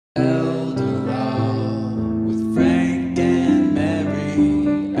Eldorado with Frank and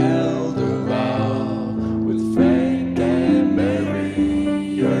Mary. Eldorado with Frank and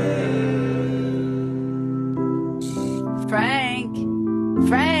Mary. Yeah. Frank,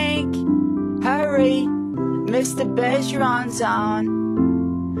 hurry. Mr. Bergeron's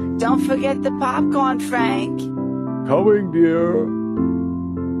on. Don't forget the popcorn, Frank. Coming, dear.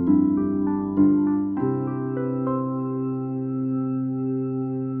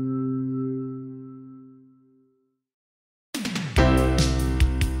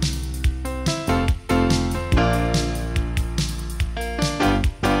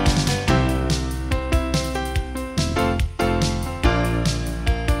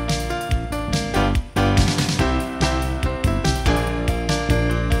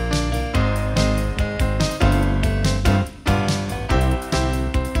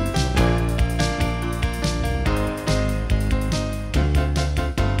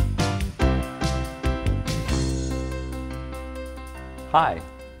 Hi,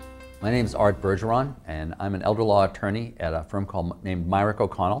 my name is Art Bergeron, and I'm an elder law attorney at a firm named Myrick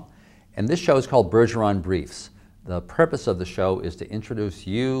O'Connell. And this show is called Bergeron Briefs. The purpose of the show is to introduce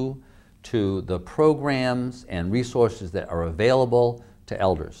you to the programs and resources that are available to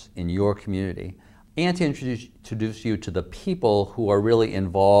elders in your community, and to introduce you to the people who are really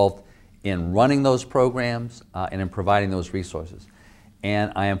involved in running those programs and in providing those resources.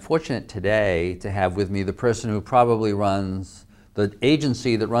 And I am fortunate today to have with me the person who probably runs the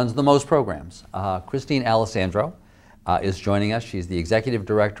agency that runs the most programs. Christine Alessandro is joining us. She's the Executive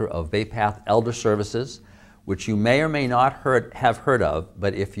Director of BayPath Elder Services, which you may or may not have heard of,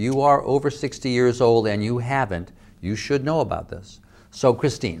 but if you are over 60 years old and you haven't, you should know about this. So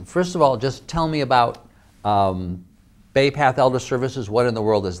Christine, first of all, just tell me about BayPath Elder Services. What in the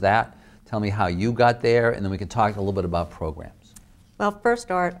world is that? Tell me how you got there, and then we can talk a little bit about programs. Well, first,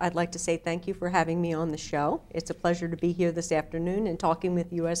 Art, I'd like to say thank you for having me on the show. It's a pleasure to be here this afternoon and talking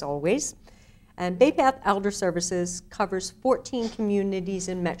with you as always. And BayPath Elder Services covers 14 communities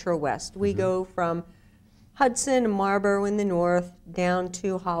in MetroWest. We go from Hudson and Marlborough in the north down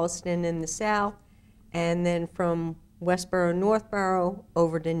to Holliston in the south, and then from Westboro, Northborough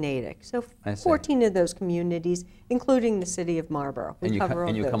over to Natick. So 14 of those communities, including the city of Marlborough. And you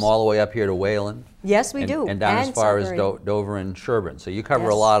come all the way up here to Wayland? Yes, we do. And down as far as Dover and Sherburne. So you cover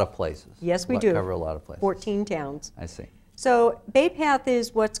a lot of places. Yes, we do. Cover a lot of places. 14 towns. I see. So BayPath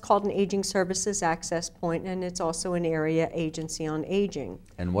is what's called an Aging Services Access Point, and it's also an area agency on aging.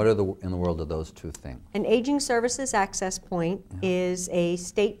 And what are in the world of those two things? An Aging Services Access Point is a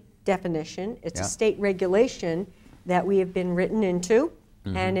state definition. It's a state regulation that we have been written into,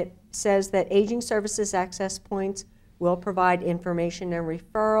 and it says that Aging Services Access Points will provide information and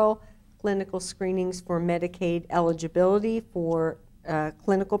referral, clinical screenings for Medicaid eligibility for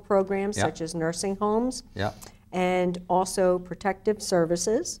clinical programs such as nursing homes, and also protective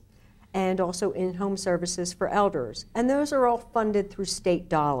services, and also in-home services for elders. And those are all funded through state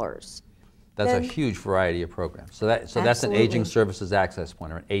dollars. That's a huge variety of programs. So that's an Aging Services Access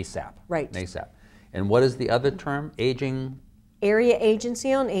Point, or an ASAP. Right. An ASAP. And what is the other term? Aging? Area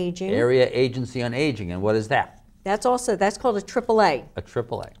Agency on Aging. Area Agency on Aging. And what is that? That's called a AAA. A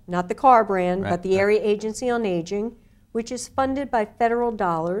AAA. Not the car brand, but the Area Agency on Aging, which is funded by federal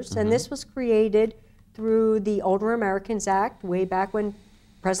dollars. And this was created through the Older Americans Act way back when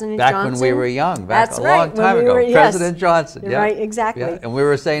President Johnson. Back when we were young, back That's a long time ago. President Johnson. Yeah. Right, exactly. Yeah. And we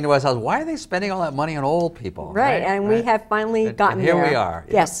were saying to ourselves, why are they spending all that money on old people? Right, and we have finally gotten and here there. we are.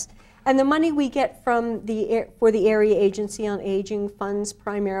 Yeah. Yes. And the money we get from for the Area Agency on Aging funds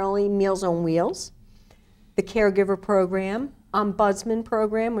primarily Meals on Wheels, the Caregiver Program, Ombudsman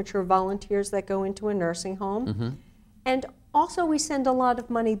Program, which are volunteers that go into a nursing home. And also we send a lot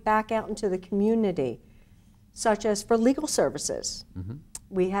of money back out into the community, such as for legal services.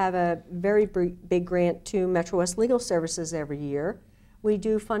 We have a very big grant to MetroWest Legal Services every year. We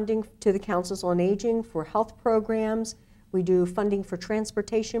do funding to the Councils on Aging for health programs. We do funding for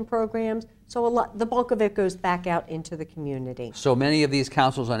transportation programs. So the bulk of it goes back out into the community. So many of these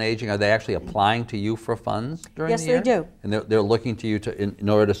councils on aging, are they actually applying to you for funds during the year? Yes, they do. And they're looking to you in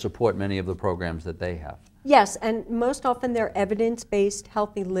order to support many of the programs that they have? Yes, and most often they're evidence-based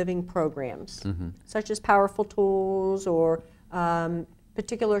healthy living programs, such as powerful tools or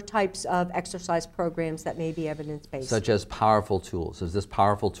particular types of exercise programs that may be evidence-based. Such as powerful tools. Is this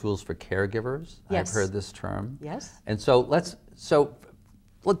powerful tools for caregivers? Yes. I've heard this term. Yes. And so tell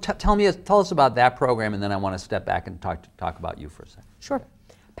us about that program, and then I want to step back and talk about you for a second. Sure.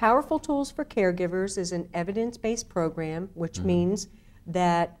 Powerful Tools for Caregivers is an evidence-based program, which means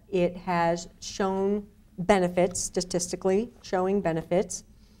that it has shown benefits, statistically showing benefits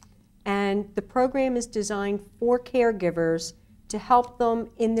And the program is designed for caregivers to help them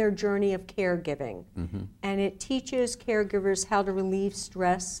in their journey of caregiving. And it teaches caregivers how to relieve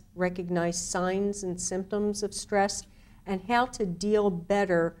stress, recognize signs and symptoms of stress, and how to deal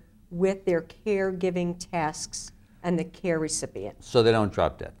better with their caregiving tasks and the care recipient. So they don't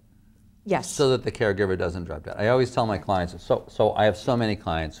drop dead. Yes. So that the caregiver doesn't drop dead. I always tell my clients, so I have so many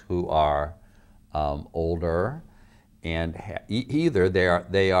clients who are older, and either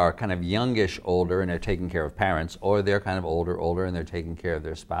they are kind of youngish older and they're taking care of parents, or they're kind of older and they're taking care of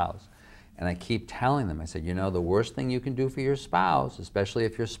their spouse. And I keep telling them, I said, you know, the worst thing you can do for your spouse, especially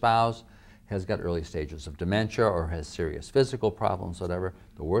if your spouse has got early stages of dementia or has serious physical problems, whatever,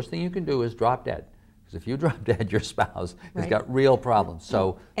 the worst thing you can do is drop dead. Because if you drop dead, your spouse has got real problems.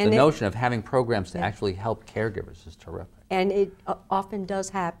 So the notion of having programs to actually help caregivers is terrific. And it often does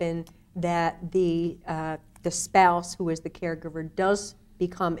happen that the spouse who is the caregiver does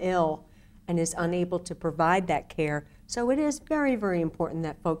become ill and is unable to provide that care. So it is very, very important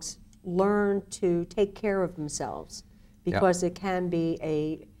that folks learn to take care of themselves, because it can be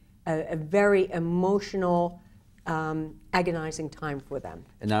a very emotional, agonizing time for them.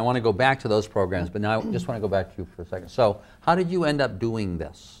 And now I want to go back to those programs, but now I just want to go back to you for a second. So how did you end up doing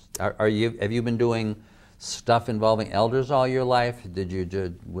this? Have you been doing stuff involving elders all your life? What did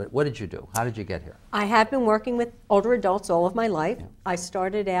you do? How did you get here? I have been working with older adults all of my life. I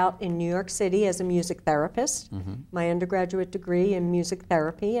started out in New York City as a music therapist, my undergraduate degree in music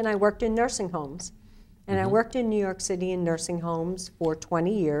therapy, and I worked in nursing homes. And I worked in New York City in nursing homes for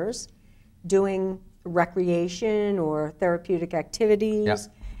 20 years, doing recreation or therapeutic activities.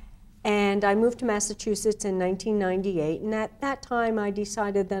 And I moved to Massachusetts in 1998, and at that time I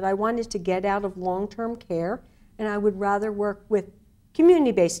decided that I wanted to get out of long-term care, and I would rather work with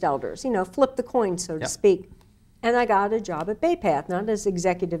community-based elders, you know, flip the coin, so to speak. And I got a job at BayPath, not as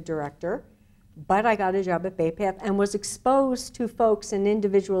executive director, but I got a job at BayPath and was exposed to folks and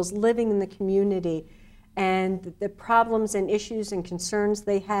individuals living in the community and the problems and issues and concerns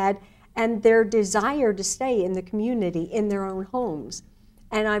they had, and their desire to stay in the community in their own homes.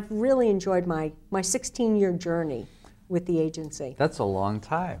 And I've really enjoyed my 16-year journey with the agency. That's a long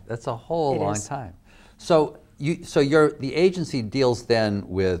time. That's a whole long time. So the agency deals then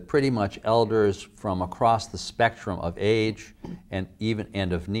with pretty much elders from across the spectrum of age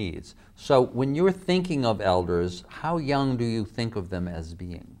and of needs. So when you're thinking of elders, how young do you think of them as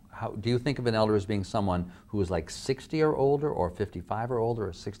being? Do you think of an elder as being someone who is like 60 or older, or 55 or older,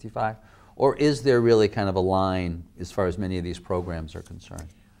 or 65? Or is there really kind of a line as far as many of these programs are concerned?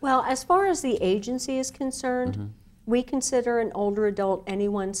 Well, as far as the agency is concerned, we consider an older adult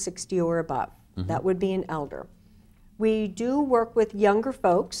anyone 60 or above. That would be an elder. We do work with younger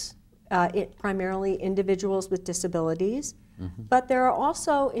folks, primarily individuals with disabilities, but there are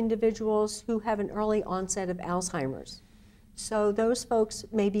also individuals who have an early onset of Alzheimer's. So those folks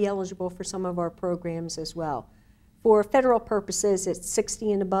may be eligible for some of our programs as well. For federal purposes, it's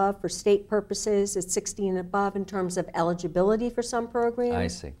 60 and above. For state purposes, it's 60 and above in terms of eligibility for some programs. I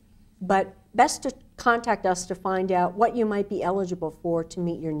see. But best to contact us to find out what you might be eligible for to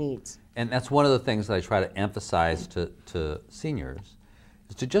meet your needs. And that's one of the things that I try to emphasize to seniors,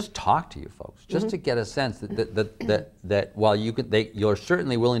 is to just talk to you folks, just to get a sense that while you're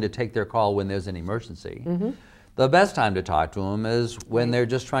certainly willing to take their call when there's an emergency, the best time to talk to them is when they're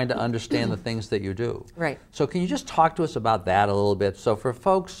just trying to understand the things that you do. Right. So can you just talk to us about that a little bit? So for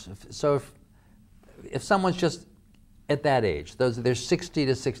folks, if someone's just at that age, they're 60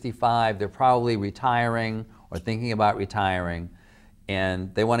 to 65, they're probably retiring or thinking about retiring,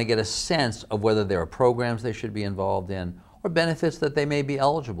 and they want to get a sense of whether there are programs they should be involved in or benefits that they may be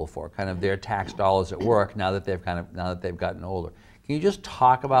eligible for, kind of their tax dollars at work now that they've gotten older. Can you just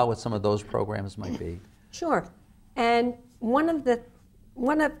talk about what some of those programs might be? Sure. And one thing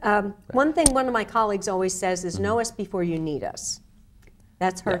one of my colleagues always says is, know us before you need us.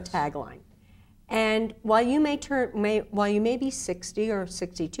 That's her tagline. And while you may be 60 or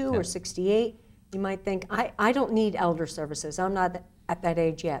 62 or 68, you might think, I don't need elder services. I'm not at that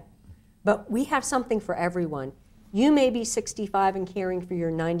age yet. But we have something for everyone. You may be 65 and caring for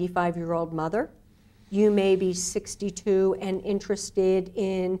your 95-year-old mother. You may be 62 and interested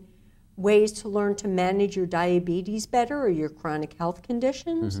in ways to learn to manage your diabetes better or your chronic health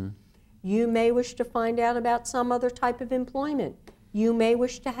conditions. You may wish to find out about some other type of employment. You may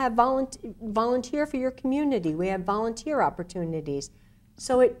wish to have volunteer for your community. We have volunteer opportunities.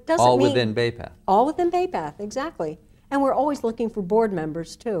 So it doesn't all mean... All within BayPath. All within BayPath, exactly. And we're always looking for board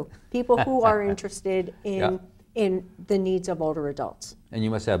members, too. People who are interested in in the needs of older adults. And you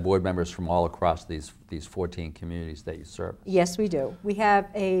must have board members from all across these 14 communities that you serve. Yes, we do. We have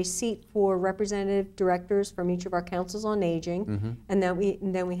a seat for representative directors from each of our councils on aging, and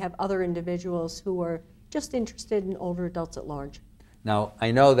then we have other individuals who are just interested in older adults at large. Now,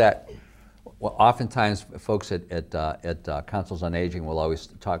 I know that oftentimes folks at councils on aging will always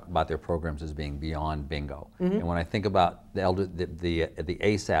talk about their programs as being beyond bingo. And when I think about the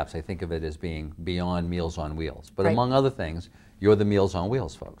ASAPs, I think of it as being beyond Meals on Wheels. But among other things, you're the Meals on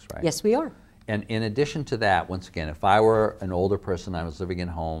Wheels folks, right? Yes, we are. And in addition to that, once again, if I were an older person, I was living at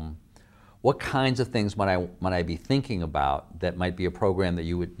home, what kinds of things might I be thinking about that might be a program that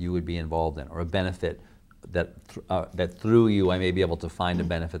you would be involved in, or a benefit that through you I may be able to find a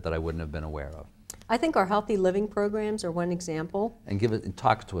benefit that I wouldn't have been aware of? I think our healthy living programs are one example. And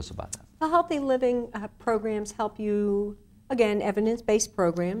talk to us about that. The healthy living programs help you, again, evidence-based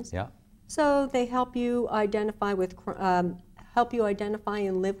programs. Yeah. So they help you identify and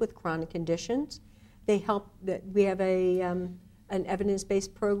live with chronic conditions. They help. We have an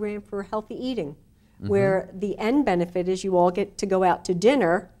evidence-based program for healthy eating, where the end benefit is you all get to go out to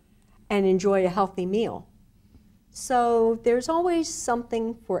dinner and enjoy a healthy meal. So there's always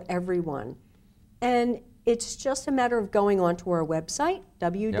something for everyone. And it's just a matter of going onto our website,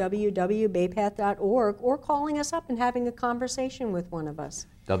 www.baypath.org, or calling us up and having a conversation with one of us.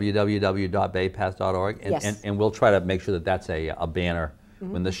 www.baypath.org, and we'll try to make sure that that's a banner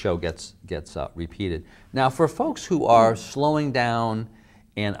when the show gets repeated. Now, for folks who are slowing down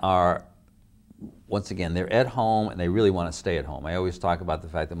and are, once again, they're at home and they really want to stay at home. I always talk about the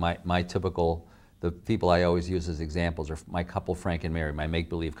fact that the people I always use as examples are my couple, Frank and Mary, my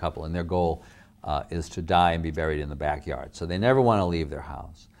make-believe couple, and their goal is to die and be buried in the backyard. So they never want to leave their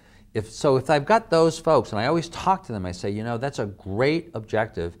house. If I've got those folks, and I always talk to them, I say, you know, that's a great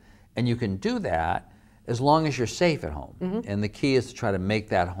objective, and you can do that as long as you're safe at home. And the key is to try to make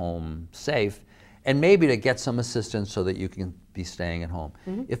that home safe, and maybe to get some assistance so that you can be staying at home.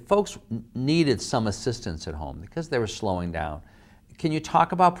 If folks needed some assistance at home because they were slowing down, can you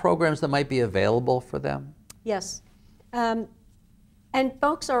talk about programs that might be available for them? Yes. And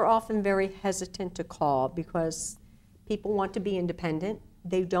folks are often very hesitant to call because people want to be independent.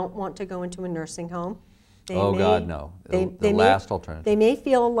 They don't want to go into a nursing home. God, no. The last alternative. They may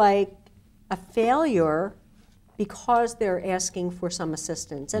feel like a failure because they're asking for some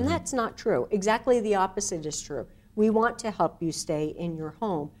assistance, and that's not true. Exactly the opposite is true. We want to help you stay in your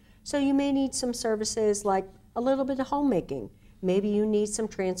home. So you may need some services like a little bit of homemaking. Maybe you need some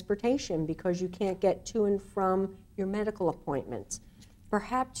transportation because you can't get to and from your medical appointments.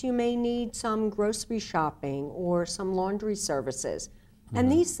 Perhaps you may need some grocery shopping or some laundry services.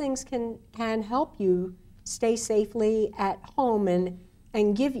 And these things can help you stay safely at home and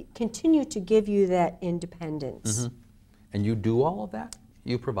continue to give you that independence. And you do all of that?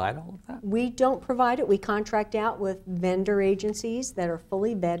 You provide all of that? We don't provide it. We contract out with vendor agencies that are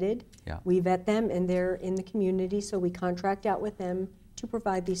fully vetted. Yeah. We vet them, and they're in the community, so we contract out with them to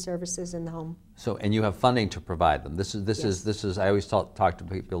provide these services in the home. So, and you have funding to provide them. This is. I always talk to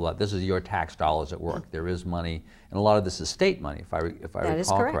people about this is your tax dollars at work. There is money, and a lot of this is state money, if I recall That is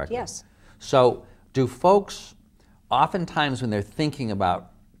correct, correctly. yes. So, do folks, oftentimes when they're thinking about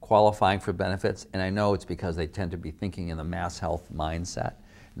qualifying for benefits, and I know it's because they tend to be thinking in the mass health mindset,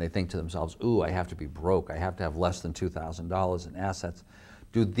 and they think to themselves, ooh, I have to be broke, I have to have less than $2,000 in assets.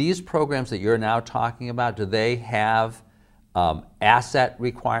 Do these programs that you're now talking about, do they have asset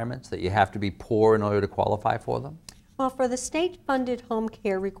requirements that you have to be poor in order to qualify for them? Well, for the state-funded home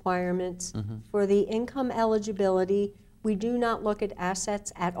care requirements, for the income eligibility, we do not look at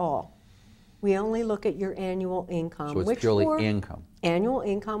assets at all. We only look at your annual income. So it's purely income. Annual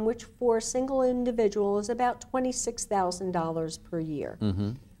income, which for a single individual is about $26,000 per year,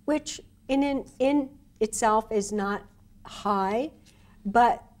 which in itself is not high,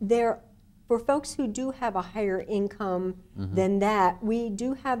 but for folks who do have a higher income than that, we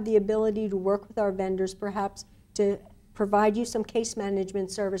do have the ability to work with our vendors perhaps to provide you some case management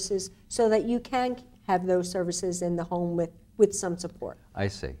services so that you can have those services in the home with some support. I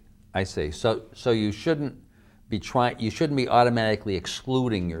see. I see. So you shouldn't be automatically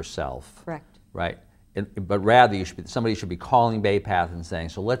excluding yourself. Correct. Right. But rather, somebody should be calling BayPath and saying,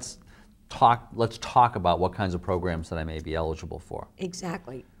 so let's talk about what kinds of programs that I may be eligible for.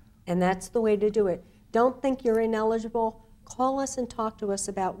 Exactly. And that's the way to do it. Don't think you're ineligible. Call us and talk to us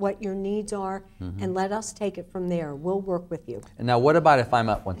about what your needs are, and let us take it from there. We'll work with you. And now, what about if I'm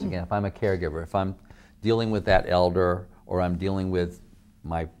a caregiver, if I'm dealing with that elder, or I'm dealing with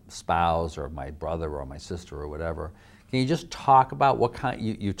my spouse or my brother or my sister or whatever? Can you just talk about what kind,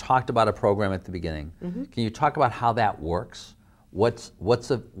 you talked about a program at the beginning. Can you talk about how that works?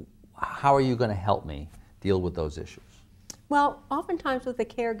 How are you going to help me deal with those issues? Well, oftentimes with a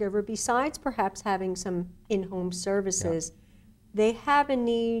caregiver, besides perhaps having some in-home services, they have a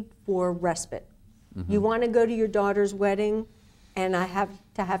need for respite. You want to go to your daughter's wedding, and I have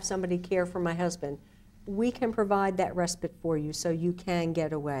to have somebody care for my husband. We can provide that respite for you so you can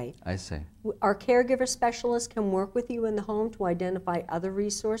get away. I see. Our caregiver specialists can work with you in the home to identify other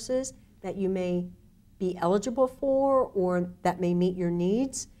resources that you may be eligible for or that may meet your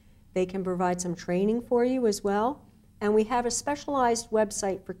needs. They can provide some training for you as well. And we have a specialized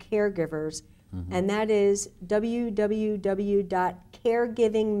website for caregivers, and that is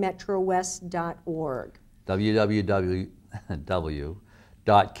www.caregivingmetrowest.org.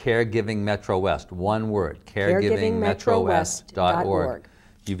 www.caregivingmetrowest, one word, caregivingmetrowest.org.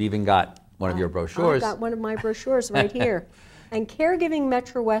 You've even got one of your brochures. I've got one of my brochures right here. And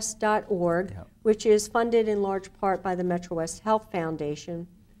caregivingmetrowest.org, which is funded in large part by the MetroWest Health Foundation,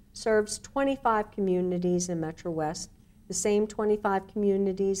 serves 25 communities in MetroWest, the same 25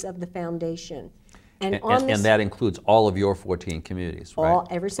 communities of the foundation. And that includes all of your 14 communities, right?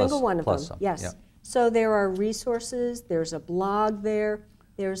 Every single one of them, some. yes. Yep. So there are resources, there's a blog there,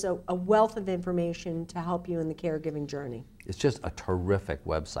 there's a wealth of information to help you in the caregiving journey. It's just a terrific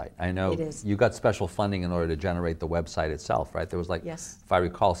website. I know It is. you got special funding in order to generate the website itself, right? There was like, Yes. if I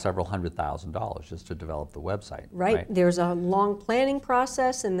recall, several $100,000 just to develop the website. Right. There's a long planning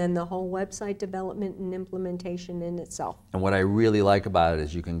process and then the whole website development and implementation in itself. And what I really like about it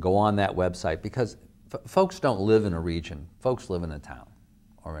is you can go on that website because folks don't live in a region. Folks live in a town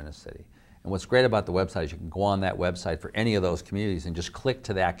or in a city. And what's great about the website is you can go on that website for any of those communities and just click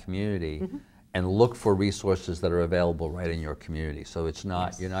to that community and look for resources that are available right in your community. So it's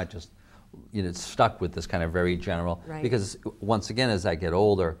not, you're not just stuck with this kind of very general, because once again, as I get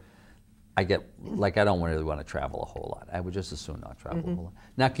older, I get, like, I don't really want to travel a whole lot. I would just as soon not travel a whole lot.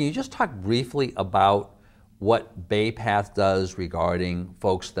 Now, can you just talk briefly about what BayPath does regarding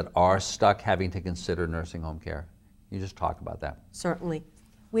folks that are stuck having to consider nursing home care? Can you just talk about that? Certainly.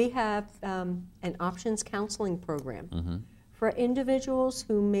 We have an options counseling program for individuals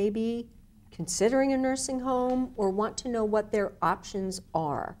who may be considering a nursing home or want to know what their options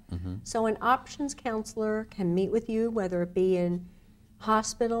are. So an options counselor can meet with you, whether it be in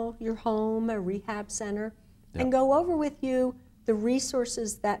hospital, your home, a rehab center, and go over with you the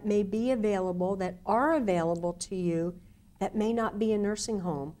resources that may be available, that are available to you, that may not be a nursing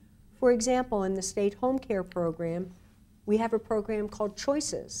home. For example, in the state home care program, we have a program called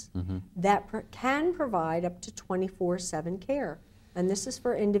Choices that can provide up to 24/7 care. And this is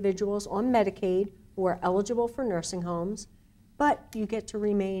for individuals on Medicaid who are eligible for nursing homes, but you get to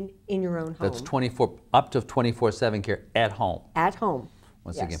remain in your own home. That's up to 24/7 care at home. At home.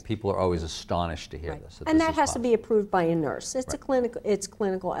 Once again, people are always astonished to hear this. And that has to be approved by a nurse. It's it's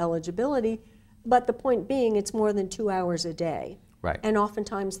clinical eligibility, but the point being it's more than 2 hours a day. Right. And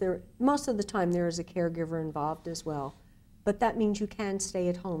oftentimes most of the time there is a caregiver involved as well. But that means you can stay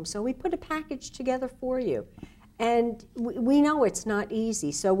at home. So we put a package together for you. And we know it's not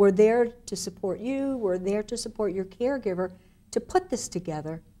easy. So we're there to support you. We're there to support your caregiver to put this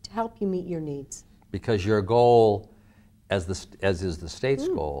together to help you meet your needs. Because your goal, as is the state's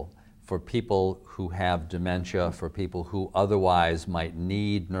goal, for people who have dementia, for people who otherwise might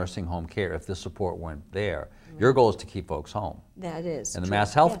need nursing home care if the support weren't there, your goal is to keep folks home. That is And the true.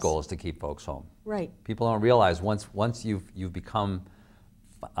 Mass Health goal is to keep folks home. Right. People don't realize once you've become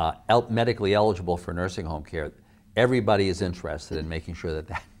medically eligible for nursing home care, everybody is interested in making sure that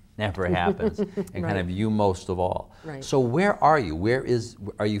that never happens, and kind of you most of all. Right. So where are you? Where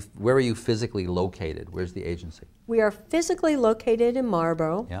are you physically located? Where's the agency? We are physically located in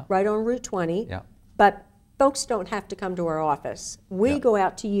Marlboro, right on Route 20, but folks don't have to come to our office. We go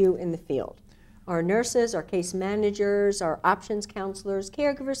out to you in the field. Our nurses, our case managers, our options counselors,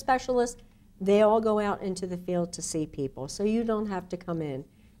 caregiver specialists, they all go out into the field to see people. So you don't have to come in.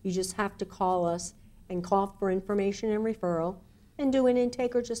 You just have to call us and call for information and referral and do an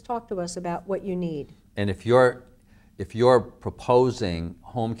intake or just talk to us about what you need. And if you're proposing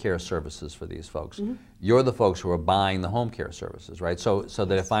home care services for these folks, you're the folks who are buying the home care services, right? So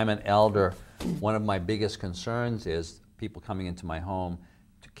that if I'm an elder, one of my biggest concerns is people coming into my home,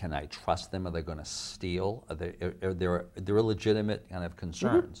 can I trust them? Are they going to steal? There are legitimate kind of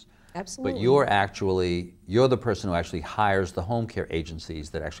concerns. Absolutely. But you're the person who actually hires the home care agencies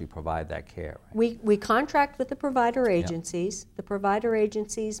that actually provide that care. Right? We contract with the provider agencies. The provider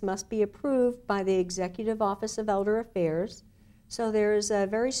agencies must be approved by the Executive Office of Elder Affairs. So there is a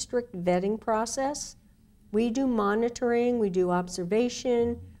very strict vetting process. We do monitoring, we do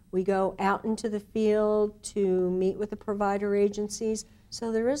observation, we go out into the field to meet with the provider agencies.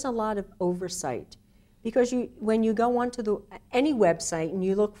 So there is a lot of oversight. Because when you go onto any website and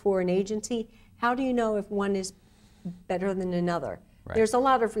you look for an agency, how do you know if one is better than another? Right. There's a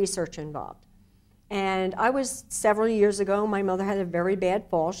lot of research involved. And I was, several years ago, my mother had a very bad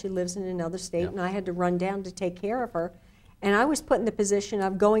fall. She lives in another state, and I had to run down to take care of her. And I was put in the position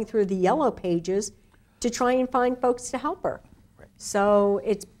of going through the yellow pages to try and find folks to help her. Right. So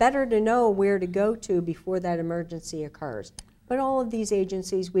it's better to know where to go to before that emergency occurs. But all of these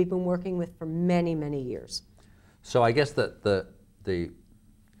agencies we've been working with for many, many years. So I guess to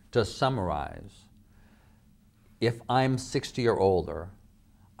summarize, if I'm 60 or older,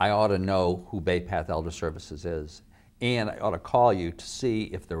 I ought to know who BayPath Elder Services is, and I ought to call you to see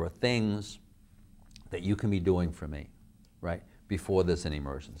if there are things that you can be doing for me, right, before there's an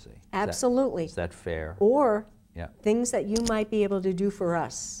emergency. Absolutely. Is that fair? Or Yeah. things that you might be able to do for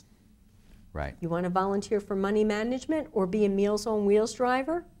us. Right. You want to volunteer for money management or be a Meals on Wheels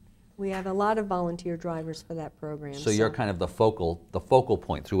driver? We have a lot of volunteer drivers for that program. So you're kind of the focal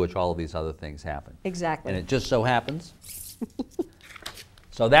point through which all of these other things happen. Exactly. And it just so happens.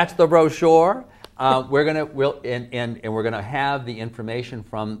 So that's the brochure. We're gonna have the information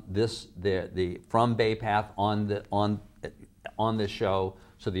from from BayPath on this show,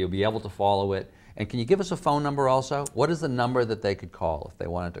 so that you'll be able to follow it. And can you give us a phone number also? What is the number that they could call if they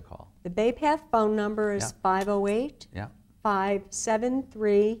wanted to call? The BayPath phone number is 508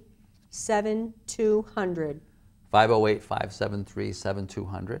 573 7200.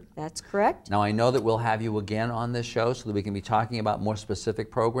 508-573-7200. That's correct. Now I know that we'll have you again on this show so that we can be talking about more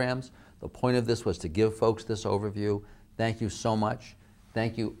specific programs. The point of this was to give folks this overview. Thank you so much.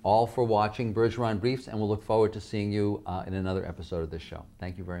 Thank you all for watching Bergeron Briefs, and we'll look forward to seeing you in another episode of this show.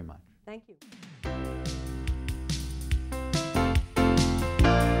 Thank you very much. Thank you.